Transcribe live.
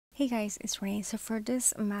Hey guys, it's Renee. So for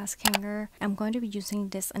this mask hanger, I'm going to be using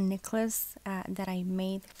this necklace that I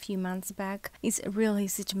made a few months back. It's really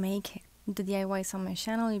easy to make. The DIY is on my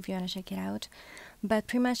channel if you want to check it out. But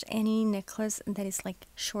pretty much any necklace that is like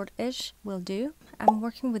short-ish will do. I'm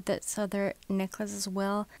working with this other necklace as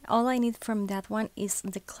well. All I need from that one is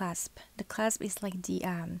the clasp. The clasp is like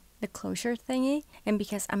the closure thingy, and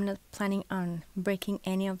because I'm not planning on breaking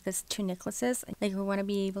any of these two necklaces, like we want to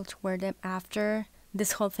be able to wear them after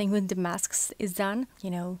this whole thing with the masks is done,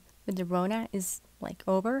 with the Rona is like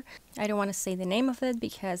over. I don't want to say the name of it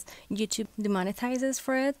because YouTube demonetizes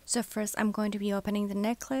for it. So first I'm going to be opening the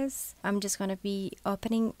necklace. I'm just going to be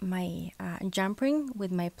opening my jump ring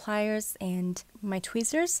with my pliers and my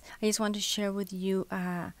tweezers. I just want to share with you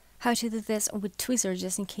how to do this with tweezers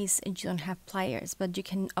just in case you don't have pliers, but you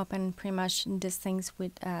can open pretty much these things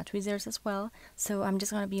with tweezers as well. So I'm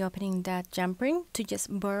just going to be opening that jump ring to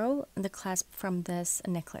just borrow the clasp from this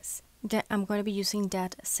necklace. Then I'm going to be using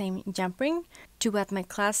that same jump ring to add my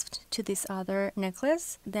clasp to this other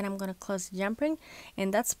necklace. Then I'm going to close the jump ring,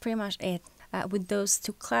 and that's pretty much it. With those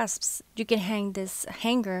two clasps, you can hang this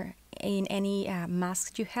hanger in any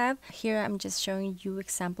mask you have. Here I'm just showing you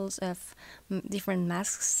examples of different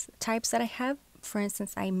masks types that I have. For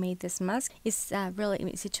instance, I made this mask. It's really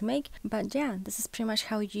easy to make, but yeah, this is pretty much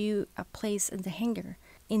how you place the hanger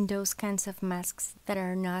in those kinds of masks that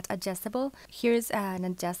are not adjustable. Here's an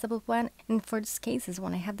adjustable one, and for these cases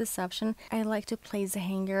when I have this option, I like to place the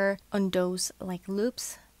hanger on those like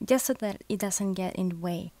loops just so that it doesn't get in the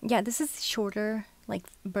way. Yeah, this is shorter like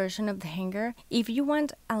version of the hanger. If you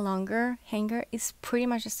want a longer hanger, it's pretty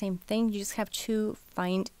much the same thing. You just have to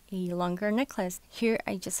find a longer necklace. Here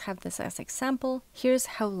I just have this as example. Here's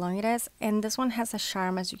how long it is, and this one has a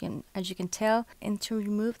charm as you can tell. And to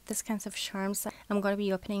remove this kinds of charms, I'm going to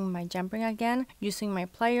be opening my jump ring again using my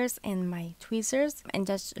pliers and my tweezers and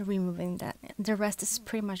just removing that. The rest is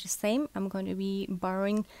pretty much the same. I'm going to be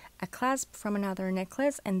borrowing a clasp from another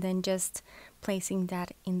necklace and then just placing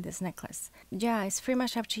that in this necklace. Yeah, it's pretty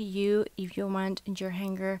much up to you if you want your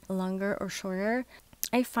hanger longer or shorter.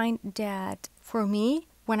 I find that for me,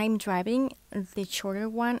 when I'm driving, the shorter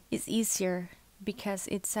one is easier because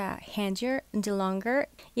it's handier. The longer,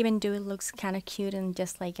 even though it looks kind of cute and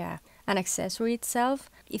just like an accessory itself,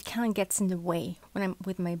 it kind of gets in the way when I'm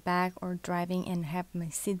with my bag or driving and have my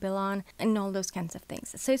seatbelt on and all those kinds of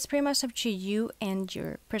things. So it's pretty much up to you and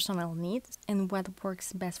your personal needs and what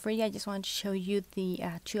works best for you. I just want to show you the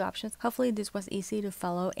two options. Hopefully this was easy to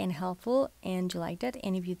follow and helpful and you liked it,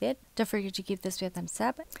 and if you did, don't forget to give this video a thumbs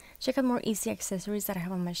up. Check out more easy accessories that I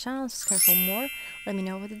have on my channel, subscribe for more. Let me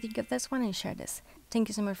know what you think of this one and share this. Thank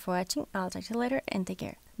you so much for watching. I'll talk to you later and take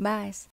care. Bye.